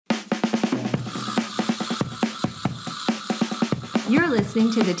You're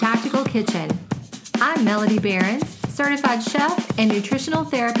listening to The Tactical Kitchen. I'm Melody Behrens, certified chef and nutritional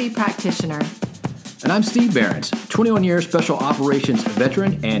therapy practitioner. And I'm Steve Behrens, 21-year special operations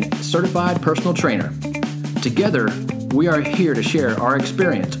veteran and certified personal trainer. Together, we are here to share our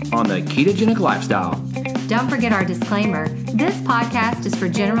experience on the ketogenic lifestyle. Don't forget our disclaimer. This podcast is for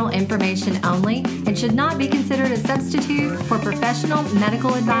general information only and should not be considered a substitute for professional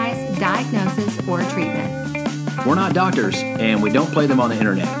medical advice, diagnosis, or treatment. We're not doctors, and we don't play them on the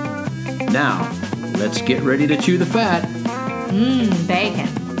internet. Now, let's get ready to chew the fat. Bacon.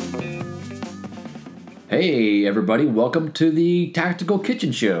 Hey, everybody. Welcome to the Tactical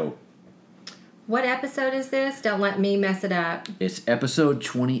Kitchen Show. What episode is this? Don't let me mess it up. It's episode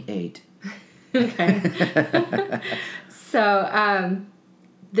 28. Okay. So,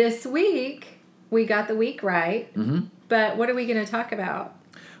 this week, we got the week right. Mm-hmm. But what are we going to talk about?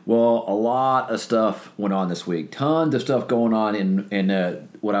 Well, a lot of stuff went on this week. Tons of stuff going on in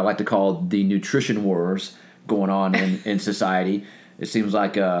what I like to call the nutrition wars going on in society. It seems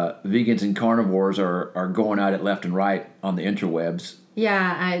like vegans and carnivores are going at it left and right on the interwebs.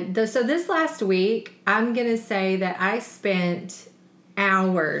 Yeah. So this last week, I'm going to say that I spent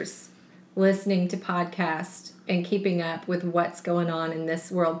hours listening to podcasts and keeping up with what's going on in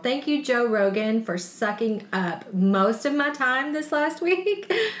this world. Thank you, Joe Rogan, for sucking up most of my time this last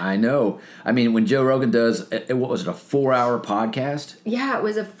week. I know. I mean, when Joe Rogan does, what was it, a 4-hour podcast? Yeah, it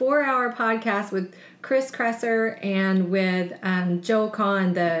was a 4-hour podcast with Chris Kresser and with Joel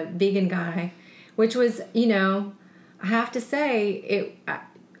Kahn, the vegan guy, which was, I have to say,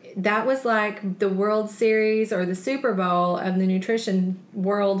 that was like the World Series or the Super Bowl of the nutrition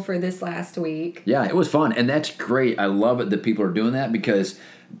world for this last week. Yeah, it was fun, and that's great. I love it that people are doing that because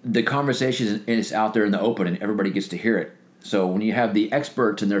the conversation is out there in the open and everybody gets to hear it. So when you have the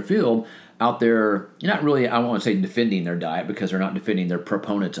experts in their field out there, you're not really, I don't want to say defending their diet because they're not defending their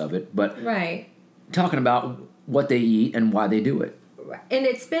proponents of it, but right. Talking about what they eat and why they do it. And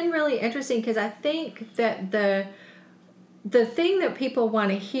it's been really interesting because I think that the thing that people want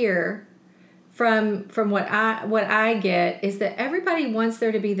to hear from what I get is that everybody wants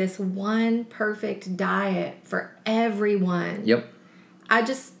there to be this one perfect diet for everyone. Yep. I'm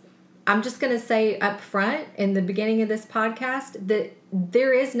just going to say up front in the beginning of this podcast that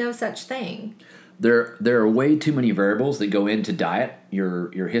there is no such thing. There are way too many variables that go into diet.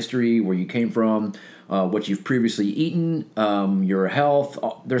 Your history, where you came from, what you've previously eaten, your health.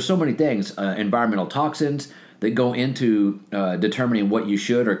 There's so many things. Environmental toxins that go into determining what you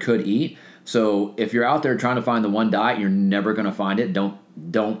should or could eat. So if you're out there trying to find the one diet, you're never going to find it.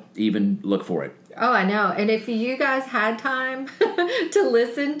 Don't even look for it. Oh, I know. And if you guys had time to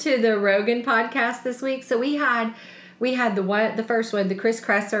listen to the Rogan podcast this week, so we had the first one, the Chris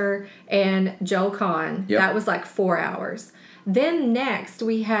Kresser and Joel Kahn. Yep. That was like 4 hours. Then next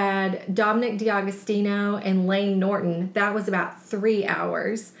we had Dominic D'Agostino and Lane Norton. That was about 3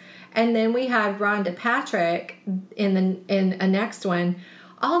 hours. And then we had Rhonda Patrick in a next one.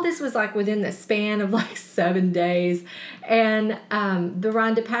 All this was like within the span of like 7 days. And the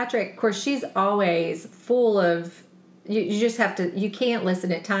Rhonda Patrick, of course, she's always full of, you just have to, you can't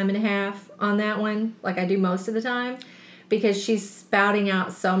listen at time and a half on that one like I do most of the time because she's spouting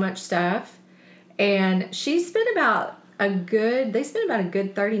out so much stuff. And she spent about a good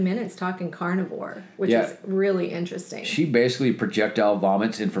 30 minutes talking carnivore, which is really interesting. She basically projectile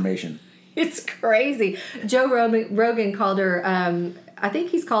vomits information. It's crazy. Joe Rogan called her, I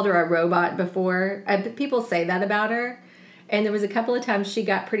think he's called her a robot before. People say that about her. And there was a couple of times she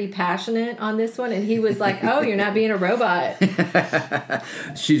got pretty passionate on this one, and he was like, oh, you're not being a robot.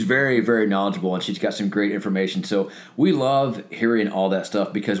 She's very, very knowledgeable, and she's got some great information. So we love hearing all that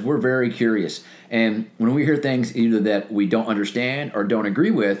stuff because we're very curious. And when we hear things either that we don't understand or don't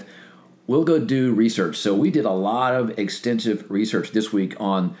agree with, we'll go do research. So we did a lot of extensive research this week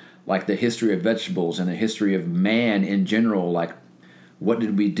on like the history of vegetables and the history of man in general. Like what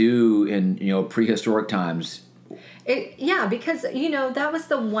did we do in prehistoric times? Because, that was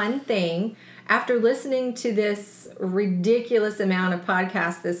the one thing, after listening to this ridiculous amount of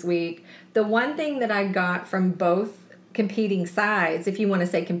podcasts this week, the one thing that I got from both competing sides, if you want to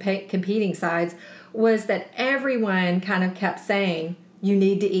say competing sides, was that everyone kind of kept saying, you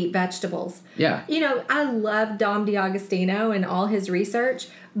need to eat vegetables. Yeah. I love Dom D'Agostino and all his research,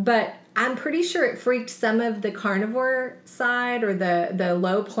 but I'm pretty sure it freaked some of the carnivore side or the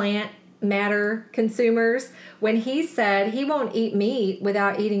low plant matter consumers when he said he won't eat meat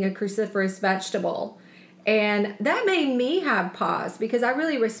without eating a cruciferous vegetable. And that made me have pause because I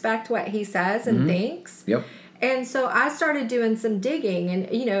really respect what he says and thinks. Yep. And so I started doing some digging, and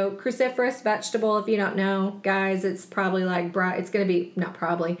cruciferous vegetable, if you don't know, guys, it's probably like it's going to be not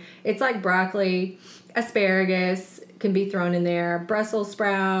probably. It's like broccoli, asparagus can be thrown in there, Brussels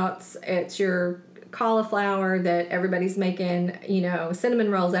sprouts, it's your cauliflower that everybody's making,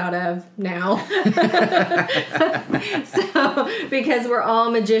 cinnamon rolls out of now. So, because we're all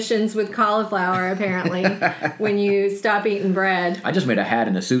magicians with cauliflower, apparently, when you stop eating bread. I just made a hat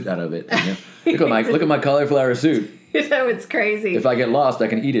and a suit out of it. Look at my cauliflower suit. It's crazy. If I get lost, I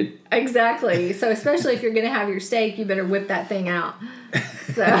can eat it. Exactly. So especially if you're going to have your steak, you better whip that thing out.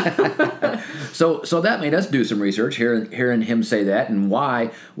 So that made us do some research, hearing him say that, and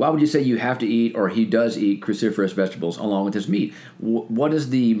why would you say you have to eat, or he does eat, cruciferous vegetables along with his meat? What is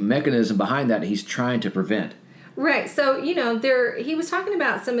the mechanism behind that he's trying to prevent? Right. So, he was talking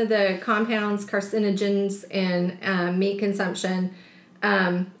about some of the compounds, carcinogens in meat consumption.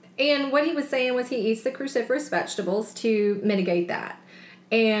 And what he was saying was he eats the cruciferous vegetables to mitigate that.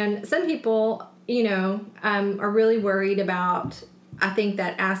 And some people, are really worried about, I think,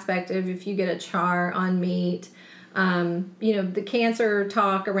 that aspect of if you get a char on meat. The cancer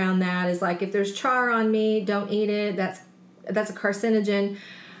talk around that is like, if there's char on meat, don't eat it. That's a carcinogen.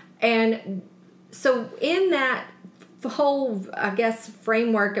 And so in that whole, I guess,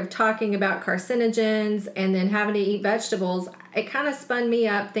 framework of talking about carcinogens and then having to eat vegetables, it kind of spun me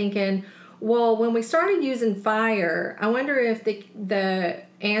up thinking, well, when we started using fire, I wonder if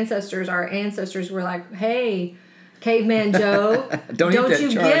our ancestors were like, hey, Caveman Joe, don't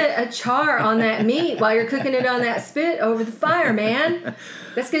you get a char on that meat while you're cooking it on that spit over the fire, man.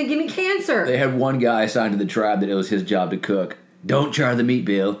 That's going to give me cancer. They had one guy assigned to the tribe that it was his job to cook. Don't char the meat,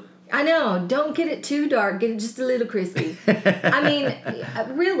 Bill. I know. Don't get it too dark. Get it just a little crispy. I mean,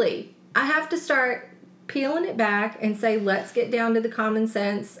 really, I have to start peeling it back and say, let's get down to the common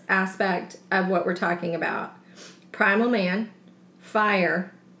sense aspect of what we're talking about. Primal man,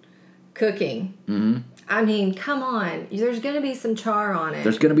 fire, cooking. Mm-hmm. I mean, come on. There's going to be some char on it.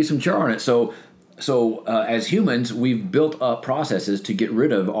 There's going to be some char on it. So as humans, we've built up processes to get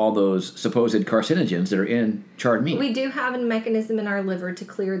rid of all those supposed carcinogens that are in charred meat. We do have a mechanism in our liver to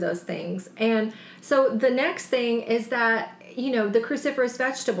clear those things. And so the next thing is that, the cruciferous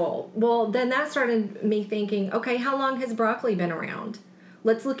vegetable. Well, then that started me thinking, okay, how long has broccoli been around?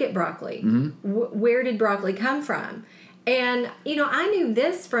 Let's look at broccoli. Mm-hmm. Where did broccoli come from? And, I knew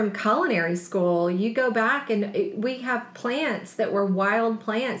this from culinary school. You go back and we have plants that were wild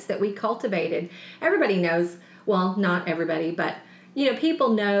plants that we cultivated. Everybody knows, well, not everybody, but,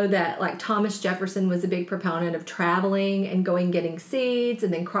 people know that like Thomas Jefferson was a big proponent of traveling and getting seeds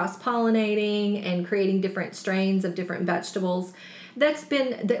and then cross-pollinating and creating different strains of different vegetables.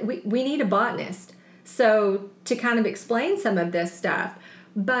 We need a botanist. So to kind of explain some of this stuff.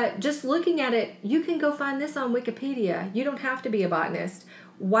 But just looking at it, you can go find this on Wikipedia. You don't have to be a botanist.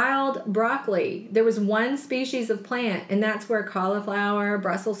 Wild broccoli. There was one species of plant, and that's where cauliflower,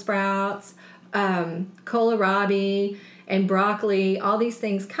 Brussels sprouts, kohlrabi, and broccoli, all these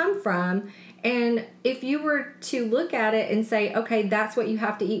things come from. And if you were to look at it and say, okay, that's what you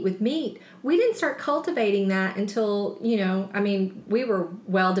have to eat with meat, we didn't start cultivating that until, we were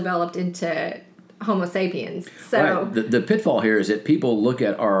well developed into Homo sapiens. So right. The pitfall here is that people look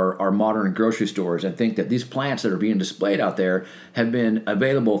at our modern grocery stores and think that these plants that are being displayed out there have been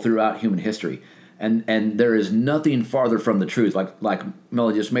available throughout human history. And there is nothing farther from the truth. Like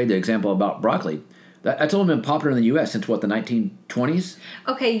Melody just made the example about broccoli. That's only been popular in the U.S. since, the 1920s?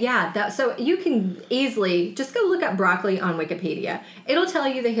 Okay, yeah. So you can easily just go look up broccoli on Wikipedia. It'll tell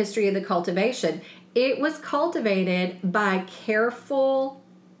you the history of the cultivation. It was cultivated by careful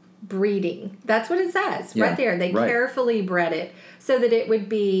breeding. That's what it says right there. They carefully bred it so that it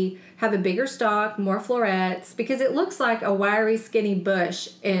would have a bigger stalk, more florets, because it looks like a wiry, skinny bush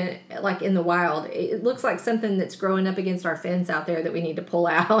in the wild. It looks like something that's growing up against our fence out there that we need to pull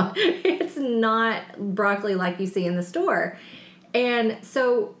out. It's not broccoli like you see in the store. And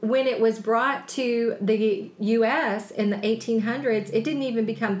so when it was brought to the U.S. in the 1800s, it didn't even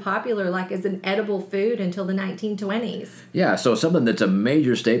become popular as an edible food until the 1920s. Yeah, so something that's a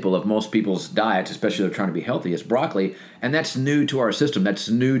major staple of most people's diets, especially if they're trying to be healthy, is broccoli. And that's new to our system. That's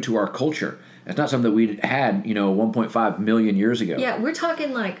new to our culture. It's not something that we had, 1.5 million years ago. Yeah, we're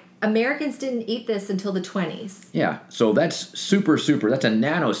talking Americans didn't eat this until the 20s. Yeah, so that's super, that's a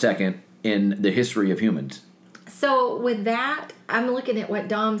nanosecond in the history of humans. So with that, I'm looking at what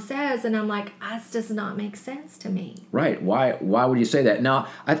Dom says, and I'm like, this does not make sense to me. Right? Why would you say that? Now,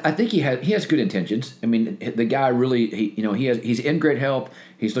 I think he has good intentions. I mean, the guy really, he's in great health.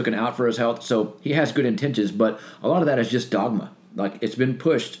 He's looking out for his health, so he has good intentions. But a lot of that is just dogma. It's been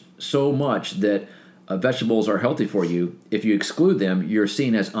pushed so much that vegetables are healthy for you. If you exclude them, you're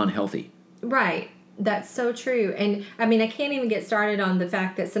seen as unhealthy. Right. That's so true. And I mean, I can't even get started on the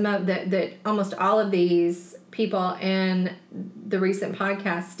fact that that almost all of these people in the recent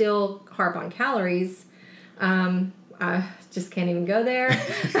podcast still harp on calories. I just can't even go there.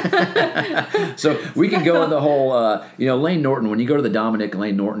 So we can go in the whole, Lane Norton, when you go to the Dominic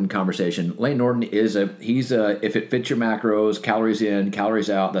Lane Norton conversation, Lane Norton is he's if it fits your macros, calories in, calories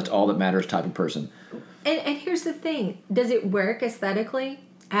out, that's all that matters type of person. And here's the thing. Does it work aesthetically?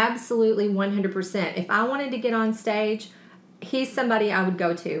 Absolutely 100%. If I wanted to get on stage, he's somebody I would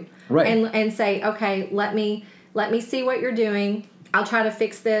go to. Right. And say, okay, let me see what you're doing. I'll try to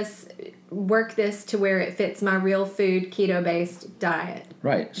fix this, work this to where it fits my real food, keto-based diet.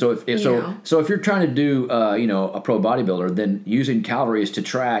 Right. So if you're trying to do a pro bodybuilder, then using calories to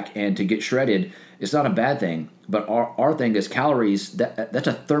track and to get shredded is not a bad thing. But our thing is calories. That's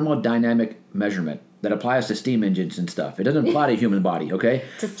a thermodynamic measurement that applies to steam engines and stuff. It doesn't apply to human body. Okay.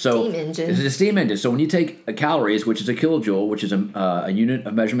 Steam engines. It's a steam engine. So when you take calories, which is a kilojoule, which is a unit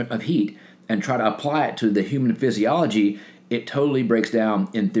of measurement of heat, and try to apply it to the human physiology, it totally breaks down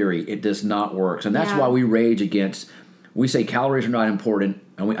in theory. It does not work. And that's why we rage against, we say calories are not important.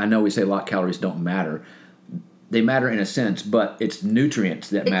 And I know we say a lot calories don't matter. They matter in a sense, but it's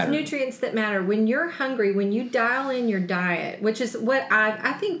nutrients that matter. It's nutrients that matter. When you're hungry, when you dial in your diet, which is what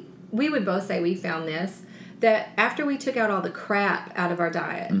I think we would both say we found this, that after we took out all the crap out of our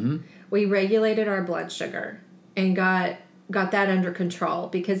diet, we regulated our blood sugar and got that under control,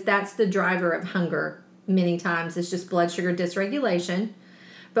 because that's the driver of hunger many times. It's just blood sugar dysregulation.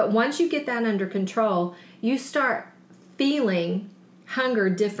 But once you get that under control, you start feeling hunger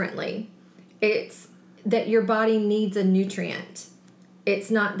differently. It's that your body needs a nutrient.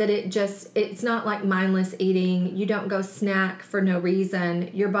 It's not that it's not like mindless eating. You don't go snack for no reason.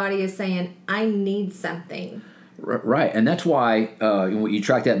 Your body is saying, I need something. Right, and that's why you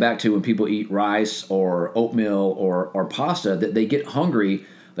track that back to when people eat rice or oatmeal or pasta, that they get hungry.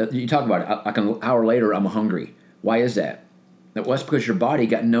 You talk about it, like an hour later, I'm hungry. Why is that? Well, that's because your body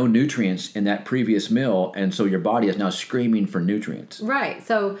got no nutrients in that previous meal, and so your body is now screaming for nutrients. Right,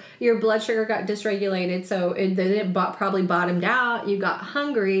 so your blood sugar got dysregulated, so it probably bottomed out, you got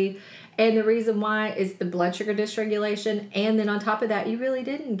hungry, and the reason why is the blood sugar dysregulation, and then on top of that, you really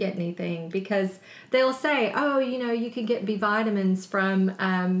didn't get anything, because they'll say, oh, you can get B vitamins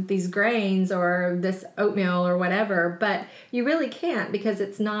from these grains or this oatmeal or whatever, but you really can't, because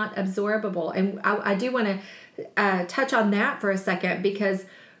it's not absorbable. And I do want to touch on that for a second, because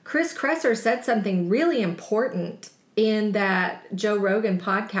Chris Kresser said something really important in that Joe Rogan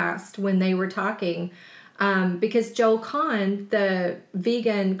podcast when they were talking, because Joel Kahn, the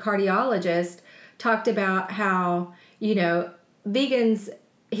vegan cardiologist, talked about how, vegans,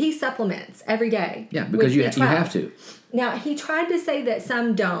 he supplements every day. Yeah, because you have to. Now, he tried to say that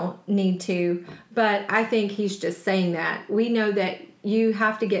some don't need to, but I think he's just saying that. We know that you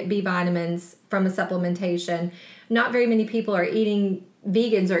have to get B vitamins from a supplementation. Not very many people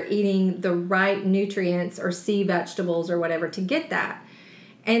vegans are eating the right nutrients or sea vegetables or whatever to get that.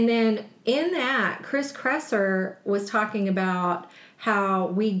 And then in that, Chris Kresser was talking about how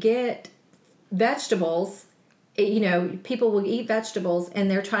we get vegetables. People will eat vegetables and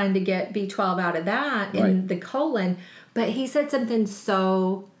they're trying to get B12 out of that in the colon. But he said something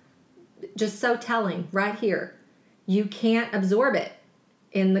so telling right here. You can't absorb it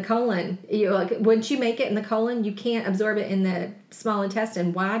in the colon. Once you make it in the colon, you can't absorb it in the small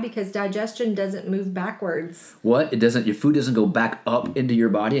intestine. Why? Because digestion doesn't move backwards. What? It doesn't? Your food doesn't go back up into your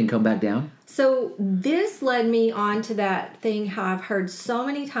body and come back down? So this led me on to that thing how I've heard so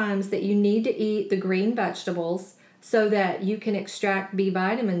many times that you need to eat the green vegetables so that you can extract B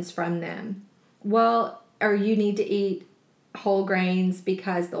vitamins from them. Well, or you need to eat whole grains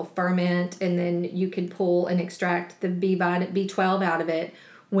because they'll ferment, and then you can pull and extract the B12 out of it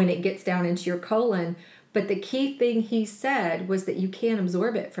when it gets down into your colon. But the key thing he said was that you can't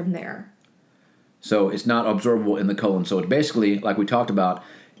absorb it from there. So it's not absorbable in the colon. So it's basically, like we talked about,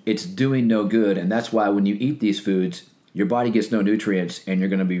 it's doing no good. And that's why when you eat these foods, your body gets no nutrients and you're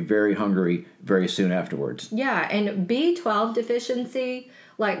going to be very hungry very soon afterwards. Yeah, and B12 deficiency,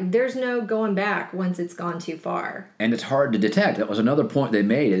 there's no going back once it's gone too far. And it's hard to detect. That was another point they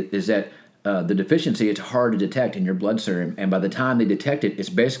made, is that the deficiency, it's hard to detect in your blood serum. And by the time they detect it, it's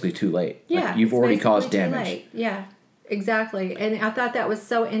basically too late. Yeah. You've already caused damage. Too late. Yeah, exactly. And I thought that was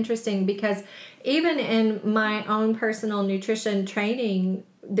so interesting, because even in my own personal nutrition training,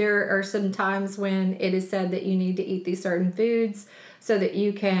 there are some times when it is said that you need to eat these certain foods so that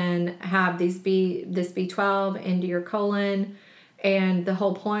you can have this B12 into your colon. And the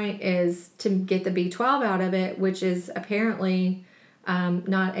whole point is to get the B12 out of it, which is apparently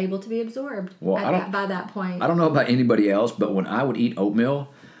not able to be absorbed by that point. I don't know about anybody else, but when I would eat oatmeal,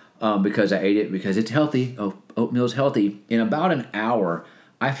 because I ate it because it's healthy, oatmeal's healthy, in about an hour,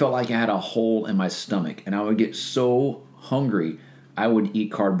 I felt like I had a hole in my stomach, and I would get so hungry, I would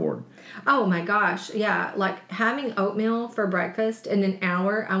eat cardboard. Oh my gosh, yeah. Like having oatmeal for breakfast in an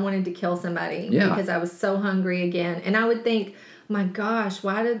hour, I wanted to kill somebody because I was so hungry again. And I would think, my gosh,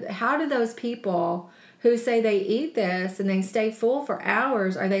 how do those people who say they eat this and they stay full for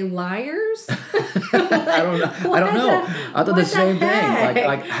hours, are they liars? I don't know. I thought the same thing.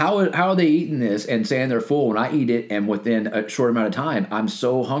 Like how are they eating this and saying they're full when I eat it, and within a short amount of time I'm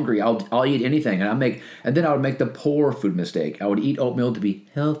so hungry I'll eat anything, and then I would make the poor food mistake. I would eat oatmeal to be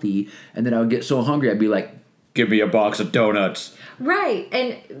healthy, and then I would get so hungry I'd be like, give me a box of donuts. Right.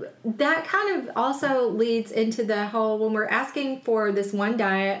 And that kind of also leads into the whole, when we're asking for this one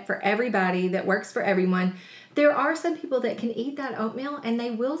diet for everybody that works for everyone, there are some people that can eat that oatmeal and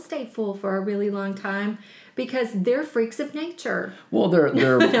they will stay full for a really long time because they're freaks of nature. Well, they're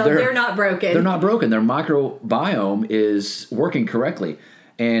not broken. They're not broken. Their microbiome is working correctly.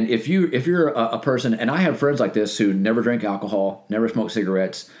 And if you're a person, and I have friends like this who never drank alcohol, never smoked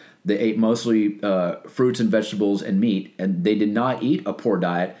cigarettes, they ate mostly fruits and vegetables and meat, and they did not eat a poor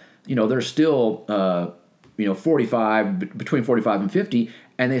diet. They're still 45, between 45 and 50,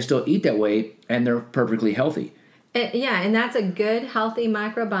 and they still eat that way, and they're perfectly healthy. And that's a good, healthy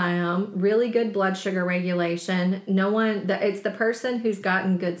microbiome, really good blood sugar regulation. It's the person who's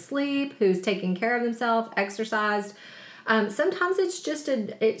gotten good sleep, who's taken care of themselves, exercised. Sometimes it's just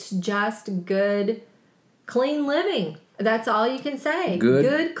good, clean living. That's all you can say.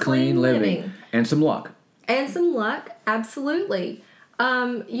 Good clean living. And some luck. Absolutely.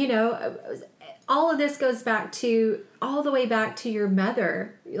 All of this goes all the way back to your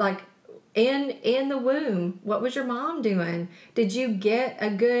mother. Like, in the womb, what was your mom doing? Did you get a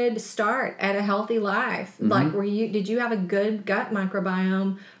good start at a healthy life? Mm-hmm. Like, did you have a good gut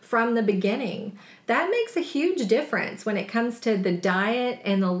microbiome from the beginning? That makes a huge difference when it comes to the diet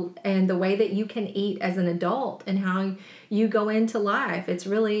and the way that you can eat as an adult and how you go into life. It's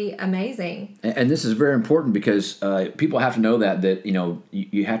really amazing. And this is very important because people have to know that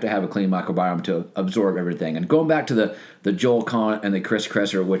you have to have a clean microbiome to absorb everything. And going back to the Joel Kahn and the Chris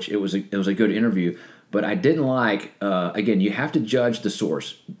Kresser, which it was a good interview, but I didn't like. Again, you have to judge the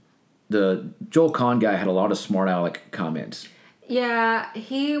source. The Joel Kahn guy had a lot of smart aleck comments. Yeah,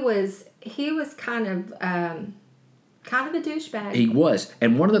 he was kind of a douchebag. He was.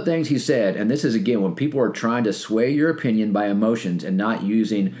 And one of the things he said, and this is, again, when people are trying to sway your opinion by emotions and not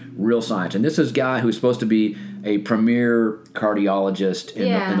using real science. And this is a guy who's supposed to be a premier cardiologist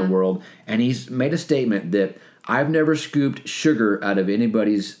in the world. And he's made a statement that I've never scooped sugar out of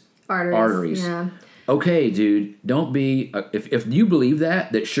anybody's arteries. Yeah. Okay, dude, don't be... if you believe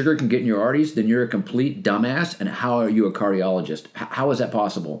that sugar can get in your arteries, then you're a complete dumbass, and how are you a cardiologist? How is that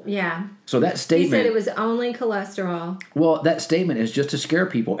possible? Yeah. So that statement... He said it was only cholesterol. Well, that statement is just to scare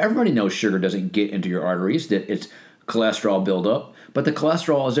people. Everybody knows sugar doesn't get into your arteries, that it's cholesterol buildup, but the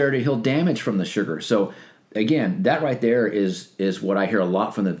cholesterol is there to heal damage from the sugar. So, again, that right there is what I hear a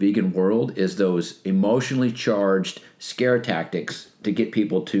lot from the vegan world, is those emotionally charged scare tactics to get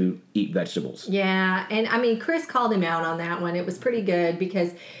people to eat vegetables. Yeah, and I mean, Chris called him out on that one. It was pretty good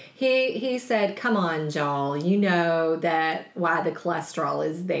because he said, come on, Joel, you know that why the cholesterol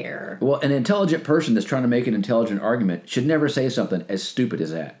is there. Well, an intelligent person that's trying to make an intelligent argument should never say something as stupid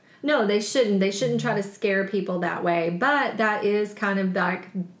as that. No, they shouldn't. They shouldn't try to scare people that way. But that is kind of like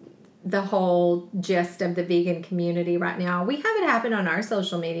the whole gist of the vegan community right now. We have it happen on our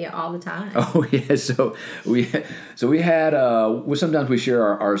social media all the time. Oh yeah, so we had sometimes we share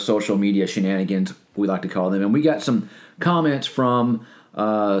our social media shenanigans, we like to call them, and we got some comments from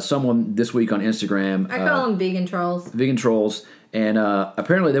someone this week on Instagram. I call them vegan trolls. Vegan trolls, and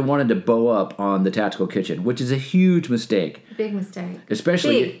apparently they wanted to bow up on the Tactical Kitchen, which is a huge mistake. Big mistake.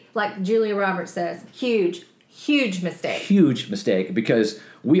 Especially big, like Julia Roberts says, huge mistake. Huge mistake, because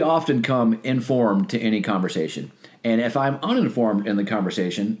we often come informed to any conversation. And if I'm uninformed in the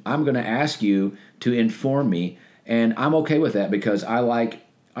conversation, I'm going to ask you to inform me, and I'm okay with that because I like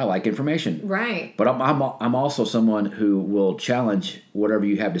information. Right. But I'm also someone who will challenge whatever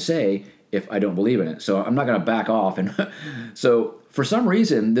you have to say if I don't believe in it. So I'm not going to back off. And so for some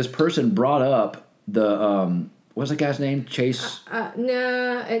reason, this person brought up the what's that guy's name? Chase?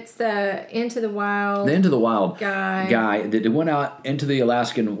 No, it's the Into the Wild. The Into the Wild guy that went out into the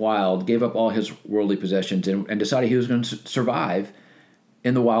Alaskan wild, gave up all his worldly possessions, and decided he was going to survive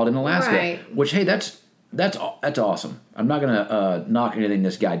in the wild in Alaska. Right. Which, hey, that's that's awesome. I'm not going to knock anything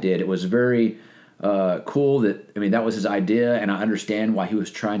this guy did. It was very cool that was his idea, and I understand why he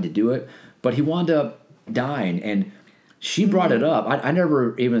was trying to do it. But he wound up dying, and she brought it up.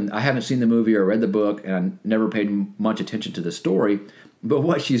 I haven't seen the movie or read the book, and I never paid much attention to the story. But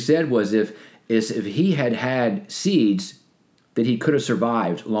what she said was if he had seeds, that he could have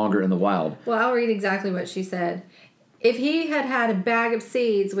survived longer in the wild. Well, I'll read exactly what she said. If he had a bag of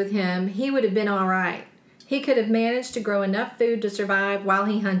seeds with him, he would have been all right. He could have managed to grow enough food to survive while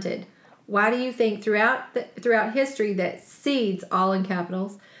he hunted. Why do you think throughout history that seeds, all in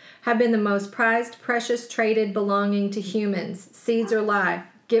capitals, have been the most prized, precious, traded, belonging to humans? Seeds are life.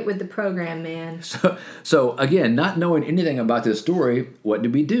 Get with the program, man. So again, not knowing anything about this story, what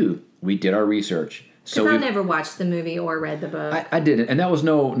did we do? We did our research. Because I never watched the movie or read the book. I didn't, and that was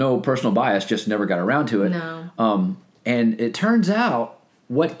no personal bias, just never got around to it. No. And it turns out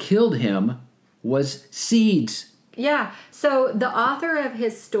what killed him was seeds. Yeah. So the author of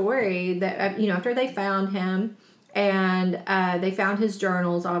his story, that after they found him, and they found his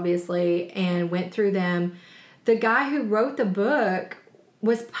journals, obviously, and went through them, the guy who wrote the book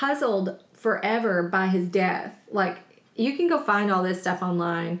was puzzled forever by his death. Like, you can go find all this stuff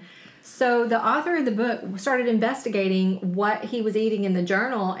online. So the author of the book started investigating what he was eating in the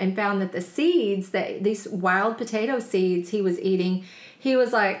journal and found that the seeds, these wild potato seeds he was eating, he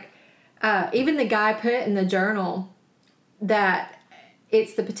was like, even the guy put in the journal that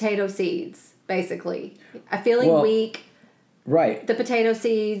it's the potato seeds, basically. Feeling weak. Right. The potato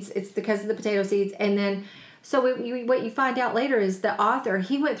seeds, it's because of the potato seeds. And then, so what you find out later is the author,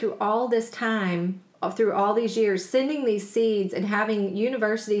 he went through all this time, through all these years, sending these seeds and having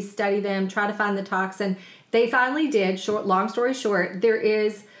universities study them, try to find the toxin. They finally did. Long story short, there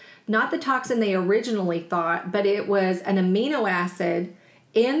is not the toxin they originally thought, but it was an amino acid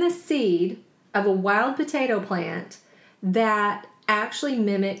in the seed of a wild potato plant that actually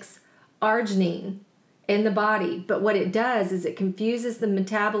mimics arginine in the body. But what it does is it confuses the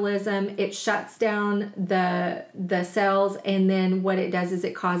metabolism, it shuts down the cells, and then what it does is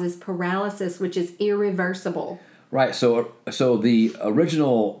it causes paralysis, which is irreversible. Right. So the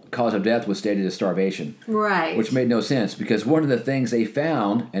original cause of death was stated as starvation. Right. Which made no sense, because one of the things they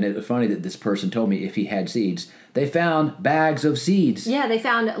found, and it was funny that this person told me if he had seeds, they found bags of seeds. Yeah, they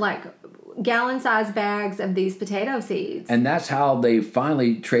found like gallon-sized bags of these potato seeds. And that's how they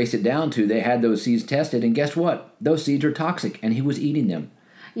finally traced it down to. They had those seeds tested, and guess what? Those seeds are toxic, and he was eating them.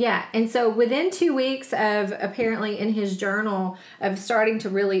 Yeah, and so within 2 weeks of apparently in his journal of starting to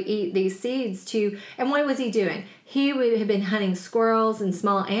really eat these seeds and what was he doing? He would have been hunting squirrels and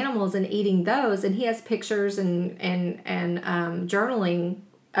small animals and eating those, and he has pictures and journaling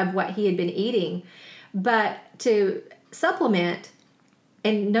of what he had been eating. But to supplement,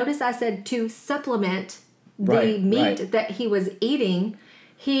 and notice I said to supplement the meat that he was eating,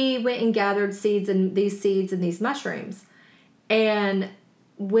 he went and gathered seeds and these mushrooms. And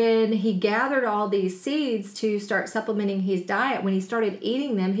when he gathered all these seeds to start supplementing his diet, when he started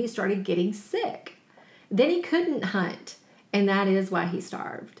eating them, he started getting sick. Then he couldn't hunt, and that is why he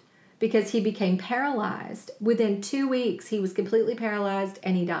starved, because he became paralyzed. Within 2 weeks, he was completely paralyzed,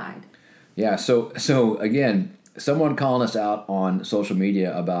 and he died. Yeah, so again, someone calling us out on social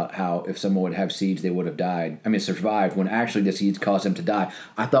media about how if someone would have seeds, they would have survived, when actually the seeds caused them to die,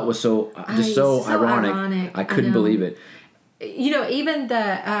 I thought was so ironic. I couldn't believe it. Even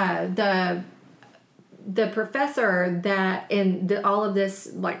the professor that in all of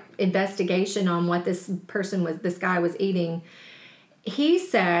this like investigation on what this guy was eating, he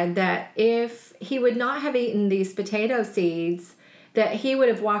said that if he would not have eaten these potato seeds, that he would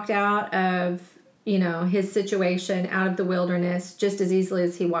have walked out of his situation, out of the wilderness, just as easily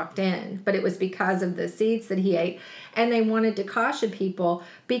as he walked in. But it was because of the seeds that he ate. And they wanted to caution people,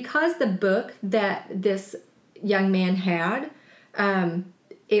 because the book that this young man had,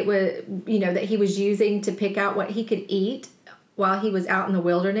 it was, that he was using to pick out what he could eat while he was out in the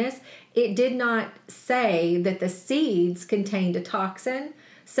wilderness, it did not say that the seeds contained a toxin.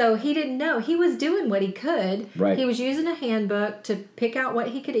 So he didn't know. He was doing what he could. Right. He was using a handbook to pick out what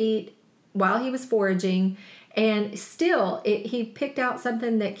he could eat while he was foraging. And still, he picked out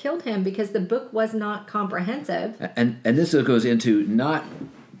something that killed him because the book was not comprehensive. And this goes into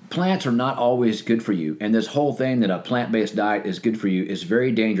plants are not always good for you. And this whole thing that a plant-based diet is good for you is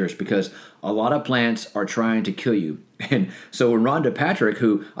very dangerous, because a lot of plants are trying to kill you. And so when Rhonda Patrick,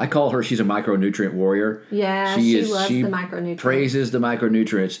 who I call her, she's a micronutrient warrior. Yeah, she loves the micronutrients. Praises the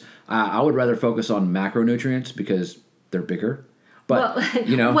micronutrients. I would rather focus on macronutrients because they're bigger. But,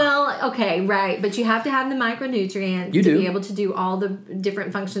 well, well, okay, right. But you have to have the micronutrients to be able to do all the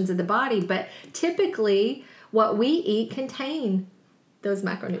different functions of the body. But typically, what we eat contain those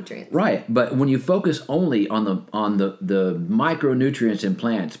macronutrients. Right, but when you focus only on the micronutrients in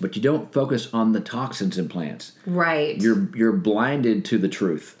plants, but you don't focus on the toxins in plants, right, you're blinded to the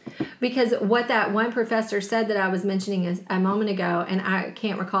truth. Because what that one professor said that I was mentioning a moment ago, and I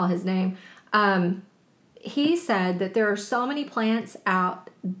can't recall his name, he said that there are so many plants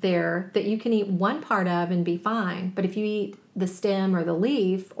out there that you can eat one part of and be fine, but if you eat the stem or the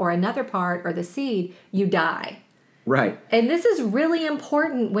leaf or another part or the seed, you die. Right. And this is really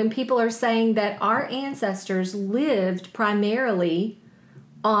important when people are saying that our ancestors lived primarily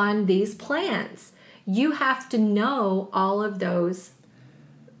on these plants. You have to know all of those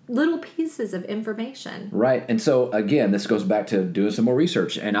little pieces of information. Right. And so, again, this goes back to doing some more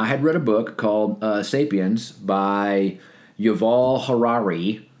research. And I had read a book called Sapiens by Yuval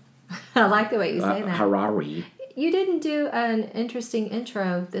Harari. I like the way you say that. Harari. You didn't do an interesting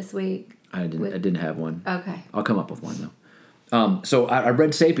intro this week. I didn't have one. Okay. I'll come up with one, though. So I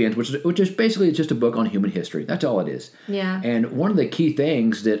read *Sapiens*, which is basically just a book on human history. That's all it is. Yeah. And one of the key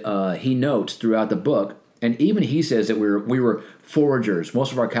things that he notes throughout the book, and even he says that we were foragers.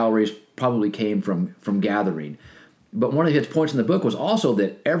 Most of our calories probably came from gathering. But one of his points in the book was also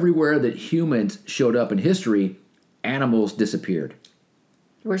that everywhere that humans showed up in history, animals disappeared.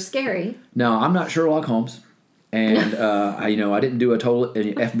 We're scary. Now, I'm not Sherlock Holmes. And I didn't do a total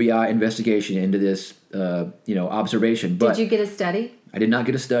FBI investigation into this, observation. But did you get a study? I did not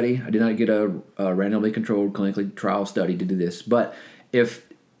get a study. I did not get a randomly controlled clinical trial study to do this. But if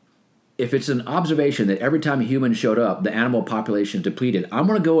it's an observation that every time a human showed up, the animal population depleted, I'm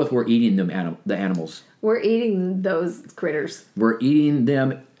going to go with we're eating the animals. We're eating those critters. We're eating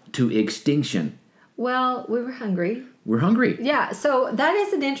them to extinction. Well, we were hungry. We're hungry. Yeah, so that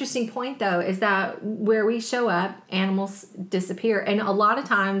is an interesting point, though, is that where we show up, animals disappear. And a lot of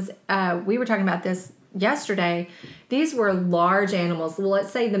times, we were talking about this yesterday, these were large animals. Well,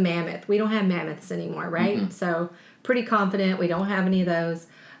 let's say the mammoth. We don't have mammoths anymore, right? Mm-hmm. So pretty confident we don't have any of those.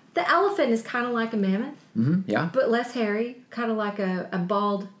 The elephant is kind of like a mammoth. Mm-hmm, yeah. But less hairy, kind of like a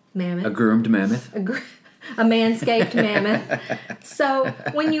bald mammoth. A groomed mammoth. A manscaped mammoth. So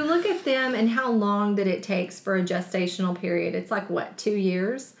when you look at them and how long that it takes for a gestational period, it's like, 2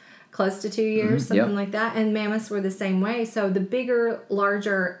 years? Close to 2 years, mm-hmm, something like that. And mammoths were the same way. So the bigger,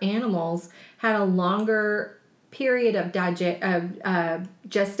 larger animals had a longer period of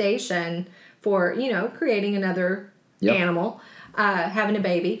gestation for, creating another animal, having a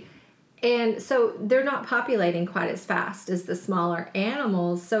baby. And so they're not populating quite as fast as the smaller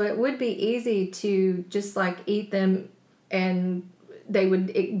animals. So it would be easy to just eat them and they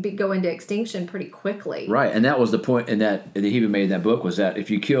would go into extinction pretty quickly. Right. And that was the point that he even made in that book, was that if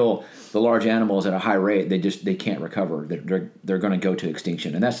you kill the large animals at a high rate, they can't recover. They're going to go to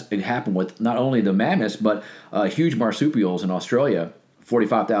extinction. And it happened with not only the mammoths, but huge marsupials in Australia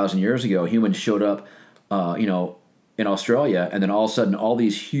 45,000 years ago. Humans showed up, in Australia, and then all of a sudden all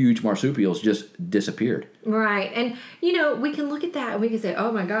these huge marsupials just disappeared. Right. And we can look at that and we can say,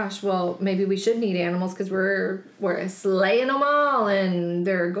 oh my gosh, well, maybe we shouldn't eat animals because we're slaying them all and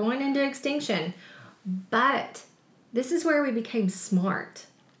they're going into extinction. But this is where we became smart.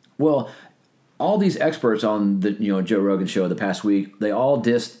 Well, all these experts on the Joe Rogan show the past week, they all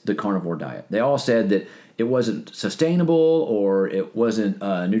dissed the carnivore diet. They all said that it wasn't sustainable, or it wasn't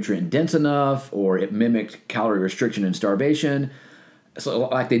nutrient dense enough, or it mimicked calorie restriction and starvation. So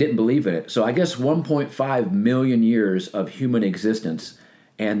they didn't believe in it. So I guess 1.5 million years of human existence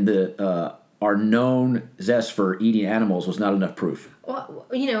and our known zest for eating animals was not enough proof. Well,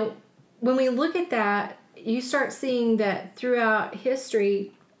 when we look at that, you start seeing that throughout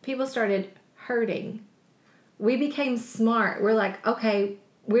history, people started herding. We became smart. We're like, okay,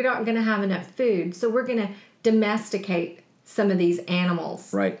 we're not going to have enough food, so we're going to domesticate some of these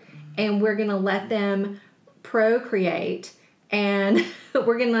animals. Right. And we're going to let them procreate, and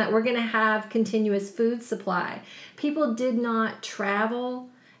we're going to have continuous food supply. People did not travel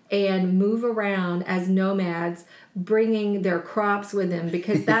and move around as nomads, bringing their crops with them,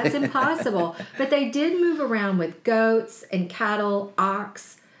 because that's impossible. But they did move around with goats and cattle,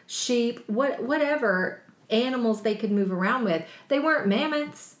 ox, sheep, whatever animals they could move around with. They weren't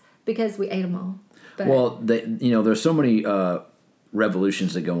mammoths because we ate them all. But, well, there's so many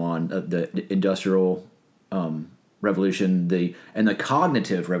revolutions that go on. The industrial revolution, and the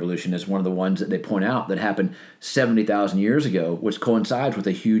cognitive revolution is one of the ones that they point out that happened 70,000 years ago, which coincides with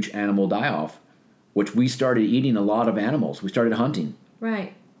a huge animal die-off, which we started eating a lot of animals. We started hunting.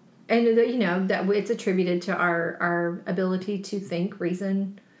 Right. And, that it's attributed to our ability to think,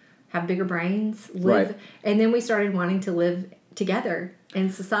 reason, have bigger brains, live. Right. And then we started wanting to live together in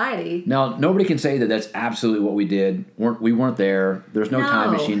society. Now, nobody can say that that's absolutely what we did. We weren't there. There's no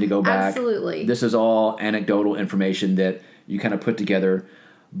time machine to go back. Absolutely. This is all anecdotal information that you kind of put together.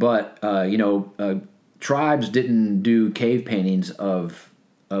 But, tribes didn't do cave paintings of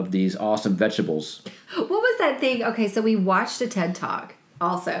these awesome vegetables. What was that thing? Okay, so we watched a TED Talk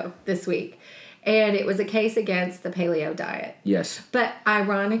also this week, and it was a case against the paleo diet. Yes. But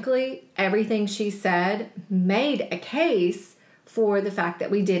ironically, everything she said made a case for the fact that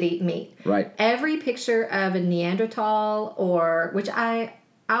we did eat meat. Right. Every picture of a Neanderthal, which I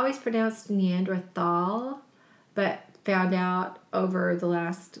always pronounced Neanderthal, but found out over the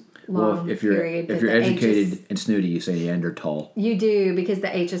last long period. If you're educated and snooty, you say Neanderthal. You do, because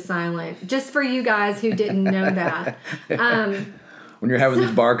the H is silent. Just for you guys who didn't know that. When you're having these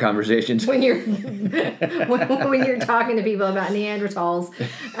bar conversations. When you're talking to people about Neanderthals,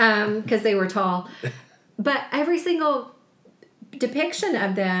 because they were tall. But every single depiction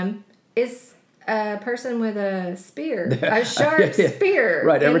of them is a person with a spear, a sharp spear,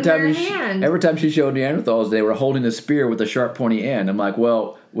 right? Every time she showed Neanderthals, they were holding a spear with a sharp, pointy end. I'm like,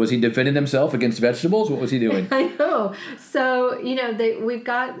 well, was he defending himself against vegetables? What was he doing? I know. So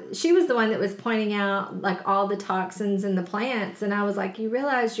she was the one that was pointing out like all the toxins in the plants, and I was like, you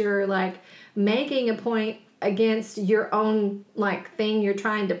realize you're like making a point against your own like thing you're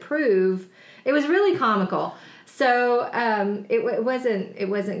trying to prove. It was really comical. So it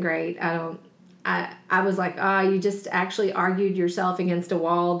wasn't great. I was like, you just actually argued yourself against a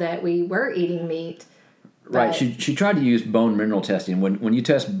wall that we were eating meat. Right. She tried to use bone mineral testing. When you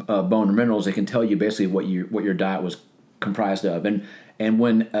test bone minerals, it can tell you basically what your diet was comprised of. And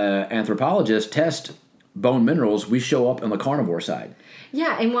when anthropologists test bone minerals, we show up on the carnivore side.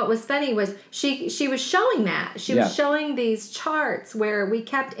 Yeah, and what was funny was she was showing that. She was showing these charts where we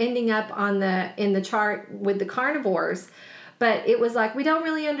kept ending up in the chart with the carnivores. But it was like, we don't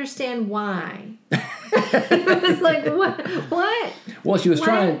really understand why. It was like, what? Well, she was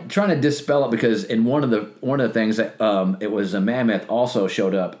trying to dispel it, because in one of the things that it was a mammoth also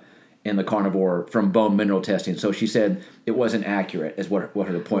showed up in the carnivore from bone mineral testing. So she said it wasn't accurate, is what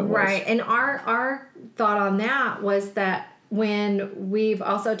her point was. Right, and our thought on that was that when we've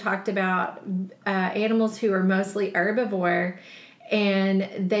also talked about animals who are mostly herbivore and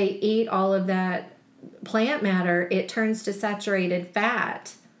they eat all of that plant matter, it turns to saturated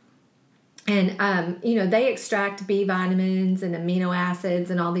fat. And, they extract B vitamins and amino acids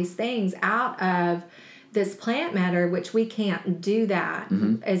and all these things out of this plant matter, which we can't do that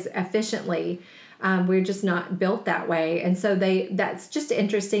as efficiently. We're just not built that way. And so that's just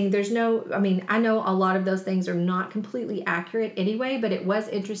interesting. I know a lot of those things are not completely accurate anyway, but it was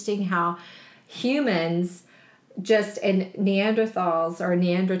interesting how humans and Neanderthals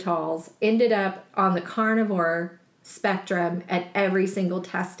ended up on the carnivore spectrum at every single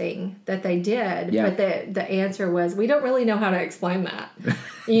testing that they did. Yeah. But the answer was, we don't really know how to explain that.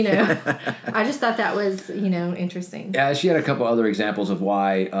 I just thought that was, interesting. Yeah, she had a couple other examples of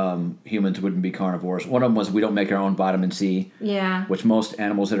why humans wouldn't be carnivores. One of them was we don't make our own vitamin C. Yeah. Which most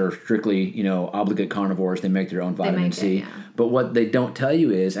animals that are strictly, obligate carnivores, they make their own vitamin C. Yeah. But what they don't tell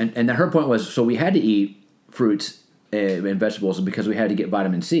you is, and her point was, so we had to eat fruits and vegetables because we had to get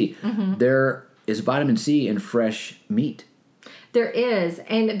vitamin C. Mm-hmm. There is vitamin C in fresh meat. There is,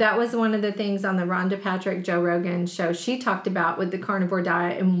 and that was one of the things on the Rhonda Patrick, Joe Rogan show. She talked about with the carnivore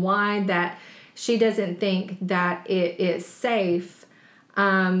diet and why that she doesn't think that it is safe.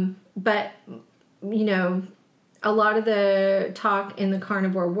 But, a lot of the talk in the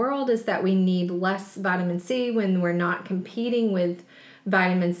carnivore world is that we need less vitamin C when we're not competing with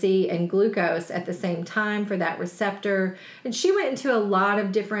vitamin C and glucose at the same time for that receptor. And she went into a lot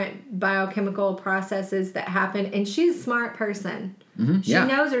of different biochemical processes that happen, and she's a smart person. Mm-hmm. She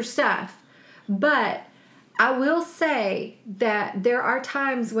knows her stuff. But I will say that there are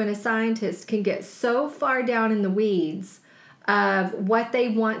times when a scientist can get so far down in the weeds of what they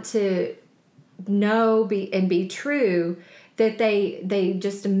want to know be true that they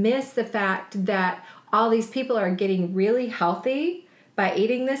just miss the fact that all these people are getting really healthy by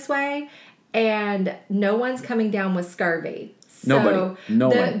eating this way, and no one's coming down with scurvy. So No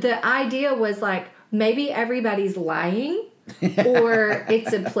one. The idea was like, maybe everybody's lying, or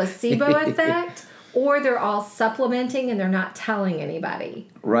it's a placebo effect, or they're all supplementing and they're not telling anybody.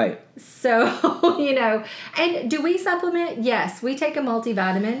 Right. So, and do we supplement? Yes, we take a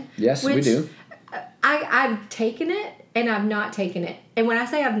multivitamin. Yes, we do. I've taken it and I've not taken it. And when I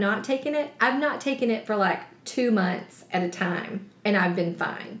say I've not taken it for like 2 months at a time, and I've been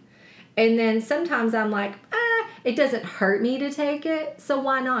fine. And then sometimes I'm like, it doesn't hurt me to take it, so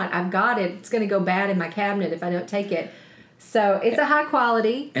why not? I've got it. It's going to go bad in my cabinet if I don't take it. So it's a high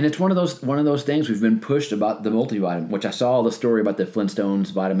quality. And it's one of those things we've been pushed about the multivitamin, which I saw the story about the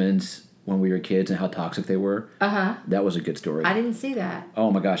Flintstones vitamins when we were kids and how toxic they were. Uh-huh. That was a good story. I didn't see that.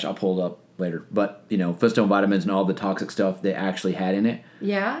 Oh my gosh, I'll pull it up later. But, Flintstone vitamins and all the toxic stuff they actually had in it.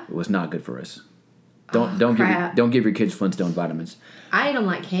 Yeah. It was not good for us. Don't give your kids Flintstone vitamins. I ate them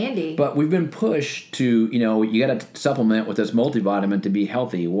like candy. But we've been pushed to, you got to supplement with this multivitamin to be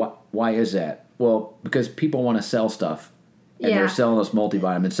healthy. Why is that? Well, because people want to sell stuff, and they're selling us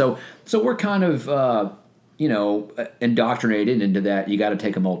multivitamins. So we're kind of, indoctrinated into that. You got to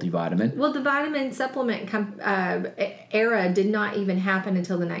take a multivitamin. Well, the vitamin supplement era did not even happen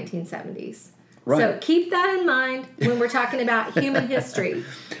until the 1970s. Right. So keep that in mind when we're talking about human history.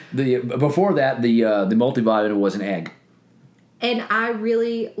 Before that, the multivitamin was an egg. And I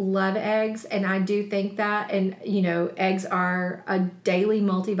really love eggs, and I do think that, and, eggs are a daily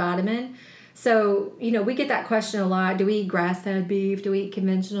multivitamin. So, we get that question a lot. Do we eat grass-fed beef? Do we eat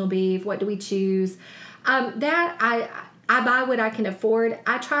conventional beef? What do we choose? That I buy what I can afford.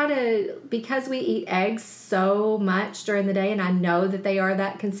 I try to, because we eat eggs so much during the day, and I know that they are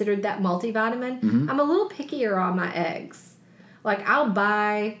considered that multivitamin, I'm a little pickier on my eggs. Like, I'll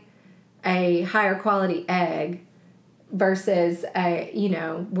buy a higher quality egg versus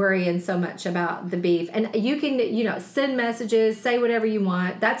worrying so much about the beef. And you can, send messages, say whatever you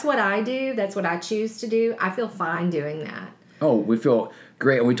want. That's what I do. That's what I choose to do. I feel fine doing that. Oh, we feel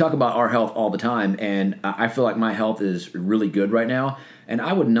great. And we talk about our health all the time, and I feel like my health is really good right now. And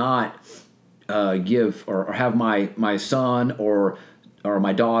I would not give or have my son or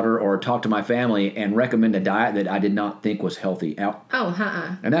my daughter or talk to my family and recommend a diet that I did not think was healthy.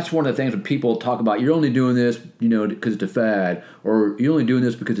 And that's one of the things when people talk about, you're only doing this, because it's a fad, or you're only doing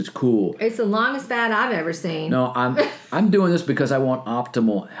this because it's cool. It's the longest fad I've ever seen. No, I'm doing this because I want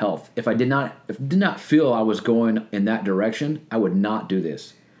optimal health. If I did not feel I was going in that direction, I would not do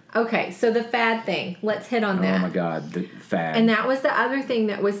this. Okay, so the fad thing. Let's hit on that. Oh my God, the fad. And that was the other thing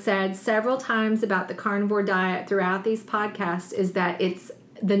that was said several times about the carnivore diet throughout these podcasts, is that it's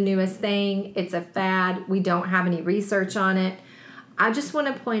the newest thing. It's a fad. We don't have any research on it. I just want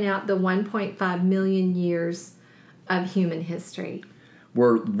to point out the 1.5 million years of human history.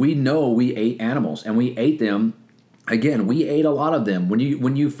 Where we know we ate animals, and we ate them. Again, we ate a lot of them. When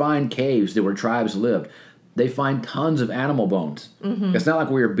you find caves where tribes lived, they find tons of animal bones. Mm-hmm. It's not like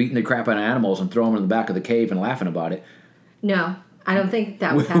we were beating the crap out of animals and throwing them in the back of the cave and laughing about it. No, I don't think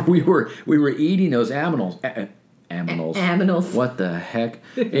that was happening. We were eating those animals. Animals. What the heck?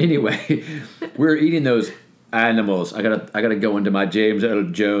 Anyway, we were eating those animals. I gotta go into my James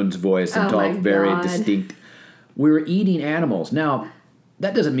Earl Jones voice and talk very distinct. We were eating animals. Now,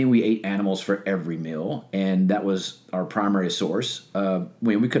 that doesn't mean we ate animals for every meal, and that was our primary source.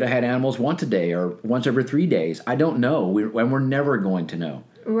 We could have had animals once a day or once every 3 days. I don't know, and we're never going to know.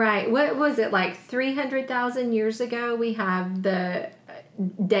 Right. What was it, like 300,000 years ago? We have the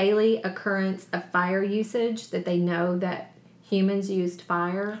daily occurrence of fire usage, that they know that humans used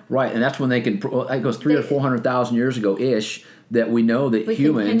fire. Right, and that's when it goes 300,000 or 400,000 years ago-ish, that we know that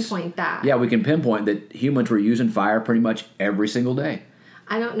humans... We can pinpoint that. Yeah, we can pinpoint that humans were using fire pretty much every single day.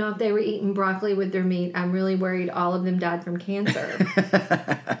 I don't know if they were eating broccoli with their meat. I'm really worried all of them died from cancer.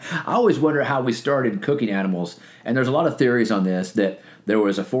 I always wonder how we started cooking animals. And there's a lot of theories on this, that there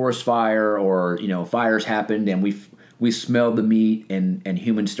was a forest fire, or, fires happened and we smelled the meat and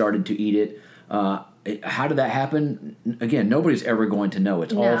humans started to eat it. How did that happen? Again, nobody's ever going to know.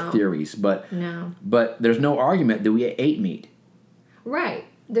 It's all theories. But there's no argument that we ate meat. Right.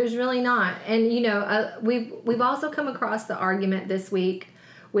 There's really not. And, we've also come across the argument this week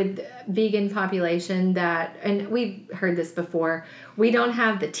with vegan population that, and we've heard this before, we don't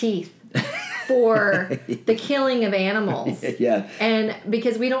have the teeth for the killing of animals. Yeah. And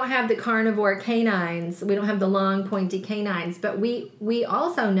because we don't have the carnivore canines, we don't have the long pointy canines, but we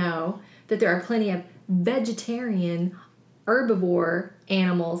also know that there are plenty of vegetarian herbivore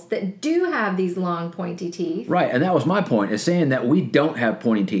animals that do have these long pointy teeth. Right, and that was my point, is saying that we don't have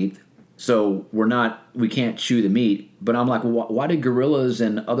pointy teeth, so we can't chew the meat. But I'm like, well, why do gorillas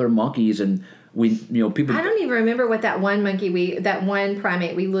and other monkeys and people? I don't even remember what that one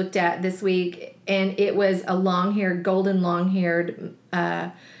primate we looked at this week, and it was a golden long-haired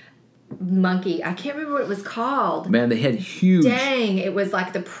monkey. I can't remember what it was called. Man, they had huge... Dang, it was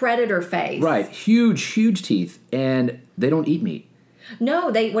like the predator face. Right, huge teeth, and they don't eat meat. No,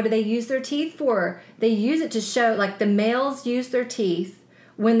 what do they use their teeth for? They use it to show, like the males use their teeth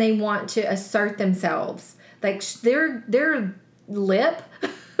when they want to assert themselves. Like their lip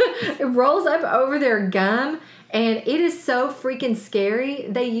It rolls up over their gum, and it is so freaking scary.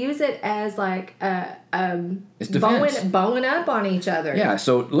 They use it as like bowing up on each other. Yeah,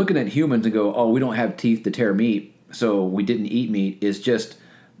 so looking at humans and go, oh, we don't have teeth to tear meat, so we didn't eat meat is just,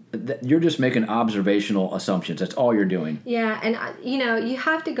 you're just making observational assumptions. That's all you're doing. Yeah, and you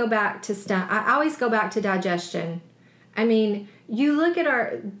have to go back to I always go back to digestion. I mean, you look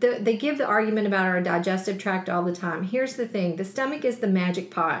at they give the argument about our digestive tract all the time. Here's the thing. The stomach is the magic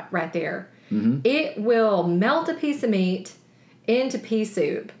pot right there. Mm-hmm. It will melt a piece of meat into pea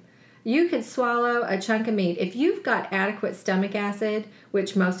soup. You could swallow a chunk of meat. If you've got adequate stomach acid,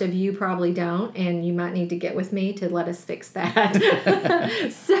 which most of you probably don't, and you might need to get with me to let us fix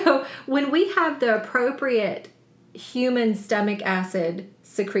that. So when we have the appropriate human stomach acid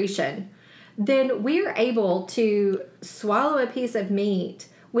secretion, then we're able to swallow a piece of meat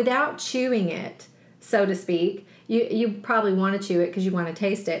without chewing it, so to speak. You probably want to chew it because you want to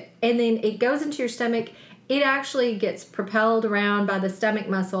taste it. And then it goes into your stomach. It actually gets propelled around by the stomach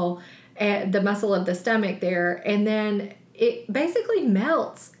muscle, the muscle of the stomach there, and then it basically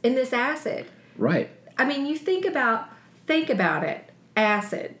melts in this acid. Right. I mean, you think about it.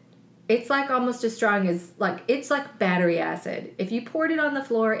 Acid. It's like almost as strong as, it's like battery acid. If you poured it on the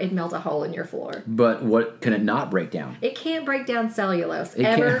floor, it'd melt a hole in your floor. But what can it not break down? It can't break down cellulose.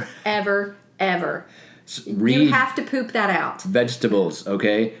 Ever. Read you have to poop that out. Vegetables,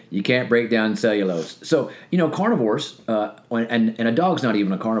 okay? You can't break down cellulose. So, carnivores, and a dog's not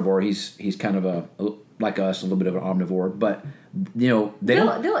even a carnivore. He's kind of like us, a little bit of an omnivore. But,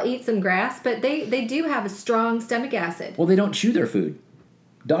 they'll eat some grass, but they do have a strong stomach acid. Well, they don't chew their food.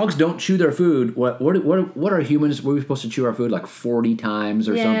 Dogs don't chew their food. What are humans? Were we supposed to chew our food like 40 times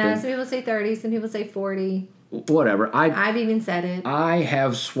or something? Yeah, some people say 30, some people say 40. Whatever. I've even said it. I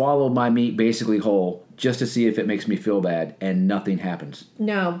have swallowed my meat basically whole just to see if it makes me feel bad, and nothing happens.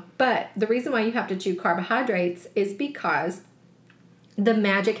 No, but the reason why you have to chew carbohydrates is because the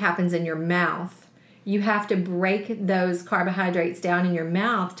magic happens in your mouth. You have to break those carbohydrates down in your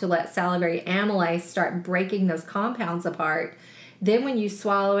mouth to let salivary amylase start breaking those compounds apart. Then when you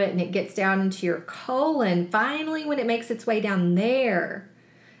swallow it and it gets down into your colon, finally when it makes its way down there,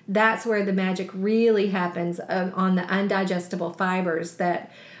 that's where the magic really happens on the undigestible fibers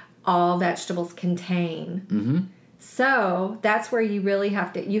that all vegetables contain. Mm-hmm. So that's where you really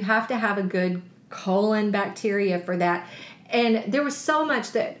have to have a good colon bacteria for that. And there was so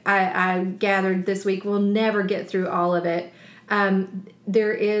much that I gathered this week. We'll never get through all of it.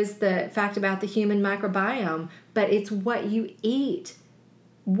 There is the fact about the human microbiome, but it's what you eat.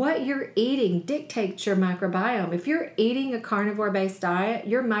 What you're eating dictates your microbiome. If you're eating a carnivore-based diet,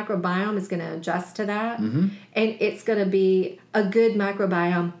 your microbiome is going to adjust to that, mm-hmm. and it's going to be a good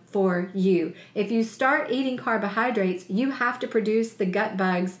microbiome for you. If you start eating carbohydrates, you have to produce the gut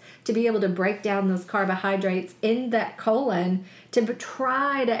bugs to be able to break down those carbohydrates in that colon to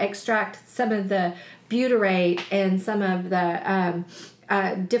try to extract some of the butyrate and some of the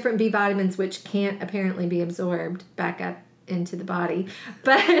different B vitamins, which can't apparently be absorbed back up into the body,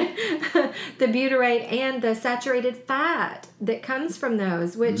 but the butyrate and the saturated fat that comes from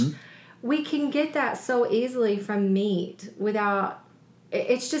those, which mm-hmm. we can get that so easily from meat without,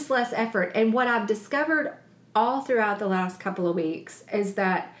 it's just less effort. And what I've discovered all throughout the last couple of weeks is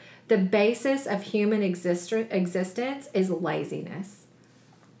that the basis of human existence is laziness.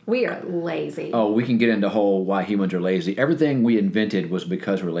 We are lazy. Oh, we can get into why humans are lazy. Everything we invented was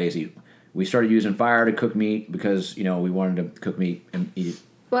because we're lazy. We started using fire to cook meat because, we wanted to cook meat and eat it.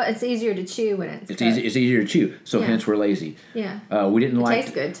 Well, it's easier to chew when it's cooked. It's easier to chew, so hence we're lazy. Yeah.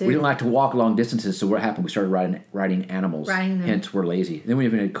 Tastes good too. We didn't like to walk long distances, so what happened? We started riding animals. Hence we're lazy. Then we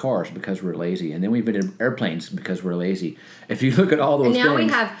invented cars because we're lazy, and then we invented airplanes because we're lazy. If you look at all those things. And now we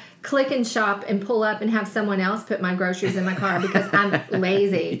have click and shop and pull up and have someone else put my groceries in my car because I'm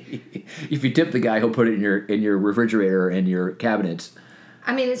lazy. If you tip the guy, he'll put it in your refrigerator and your cabinets.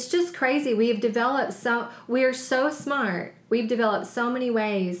 I mean, it's just crazy. We are so smart. We've developed so many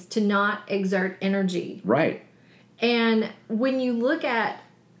ways to not exert energy. Right. And when you look at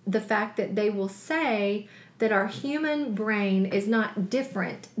the fact that they will say that our human brain is not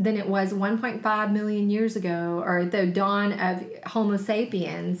different than it was 1.5 million years ago, or the dawn of Homo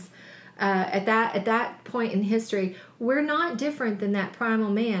sapiens, at that point in history, we're not different than that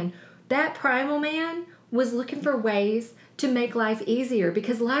primal man. That primal man was looking for ways to make life easier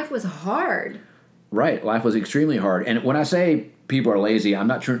because life was hard. Right. Life was extremely hard. And when I say people are lazy, I'm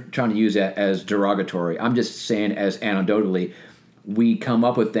not trying to use that as derogatory. I'm just saying as anecdotally, we come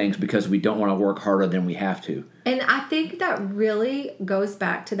up with things because we don't want to work harder than we have to. And I think that really goes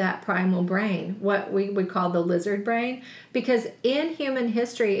back to that primal brain, what we would call the lizard brain. Because in human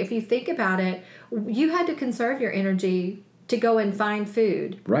history, if you think about it, you had to conserve your energy to go and find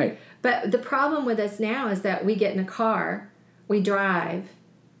food. Right. But the problem with us now is that we get in a car, we drive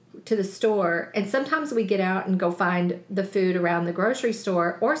to the store, and sometimes we get out and go find the food around the grocery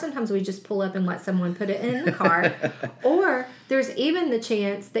store, or sometimes we just pull up and let someone put it in the car. Or there's even the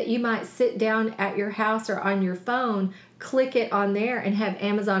chance that you might sit down at your house or on your phone, click it on there, and have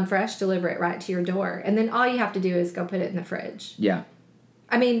Amazon Fresh deliver it right to your door. And then all you have to do is go put it in the fridge. Yeah.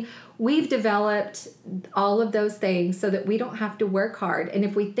 I mean, we've developed all of those things so that we don't have to work hard. And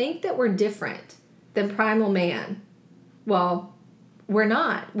if we think that we're different than primal man, well, we're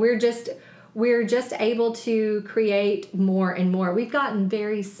not. We're just able to create more and more. We've gotten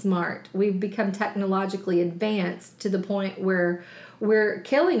very smart. We've become technologically advanced to the point where we're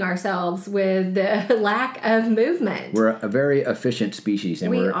killing ourselves with the lack of movement. We're a very efficient species, and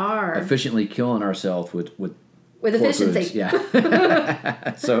we're efficiently killing ourselves with efficiency. Foods.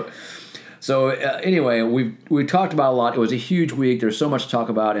 Yeah. So anyway, we talked about a lot. It was a huge week. There's so much to talk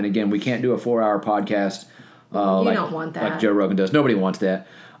about, and again, we can't do a 4-hour podcast. You don't want that. Like Joe Rogan does. Nobody wants that.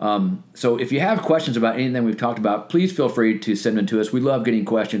 So if you have questions about anything we've talked about, please feel free to send them to us. We love getting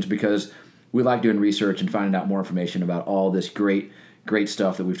questions because we like doing research and finding out more information about all this great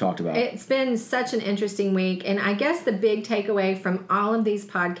stuff that we've talked about. It's been such an interesting week, and I guess the big takeaway from all of these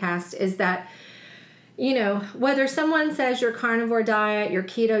podcasts is that, you know, whether someone says your carnivore diet, your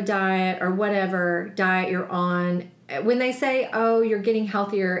keto diet, or whatever diet you're on, when they say, oh, you're getting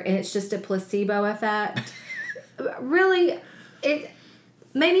healthier and it's just a placebo effect, really,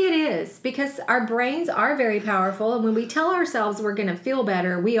 maybe it is, because our brains are very powerful, and when we tell ourselves we're going to feel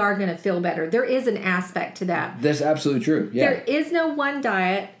better, we are going to feel better. There is an aspect to that. That's absolutely true. Yeah. There is no one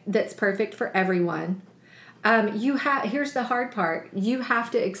diet that's perfect for everyone. Here's the hard part. You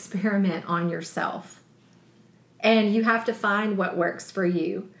have to experiment on yourself, and you have to find what works for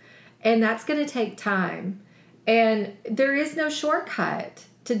you, and that's going to take time, and there is no shortcut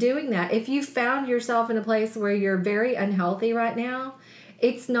to doing that. If you found yourself in a place where you're very unhealthy right now,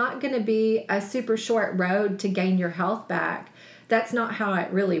 it's not going to be a super short road to gain your health back. That's not how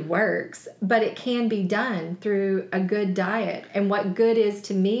it really works, but it can be done through a good diet. And what good is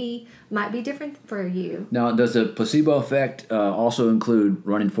to me might be different for you. Now, does the placebo effect also include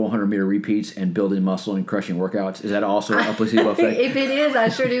running 400-meter repeats and building muscle and crushing workouts? Is that also a placebo effect? If it is, I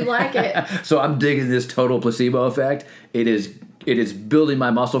sure do like it. So I'm digging this total placebo effect. It is building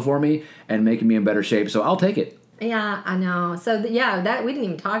my muscle for me and making me in better shape, so I'll take it. Yeah, I know. So, that we didn't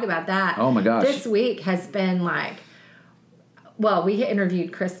even talk about that. Oh, my gosh. This week has been like, well, we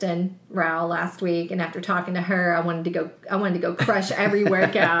interviewed Kristen Rao last week, and after talking to her, I wanted to go crush every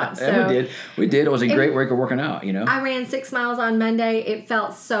workout. So and we did. It was a great week of working out, you know. I ran 6 miles on Monday. It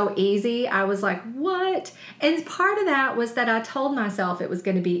felt so easy. I was like, what? And part of that was that I told myself it was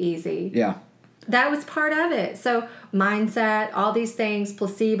going to be easy. Yeah. That was part of it. So mindset, all these things,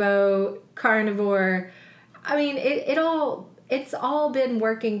 placebo, carnivore. I mean, it's all been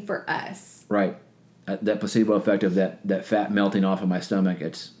working for us. Right. That placebo effect of that fat melting off of my stomach,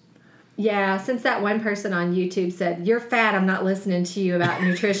 Yeah, since that one person on YouTube said, you're fat, I'm not listening to you about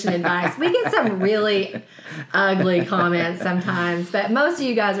nutrition advice. We get some really ugly comments sometimes, but most of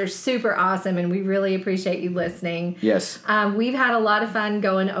you guys are super awesome, and we really appreciate you listening. Yes. We've had a lot of fun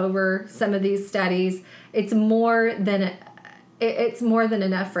going over some of these studies. It's more than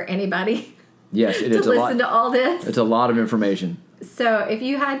enough for anybody. Yes, it is to listen to all this. It's a lot of information. So if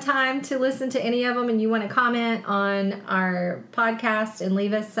you had time to listen to any of them and you want to comment on our podcast and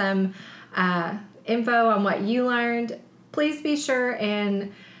leave us some info on what you learned, please be sure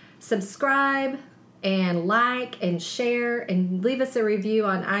and subscribe and like and share and leave us a review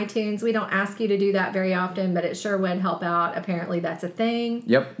on iTunes. We don't ask you to do that very often, but it sure would help out. Apparently that's a thing.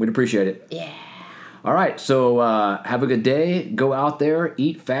 Yep, we'd appreciate it. Yeah. All right, so have a good day. Go out there,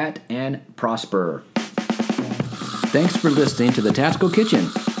 eat fat, and prosper. Thanks for listening to The Tactical Kitchen.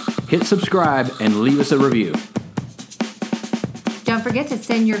 Hit subscribe and leave us a review. Don't forget to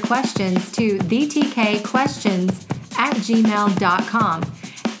send your questions to thetkquestions@gmail.com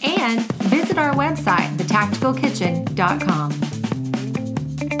and visit our website, thetacticalkitchen.com.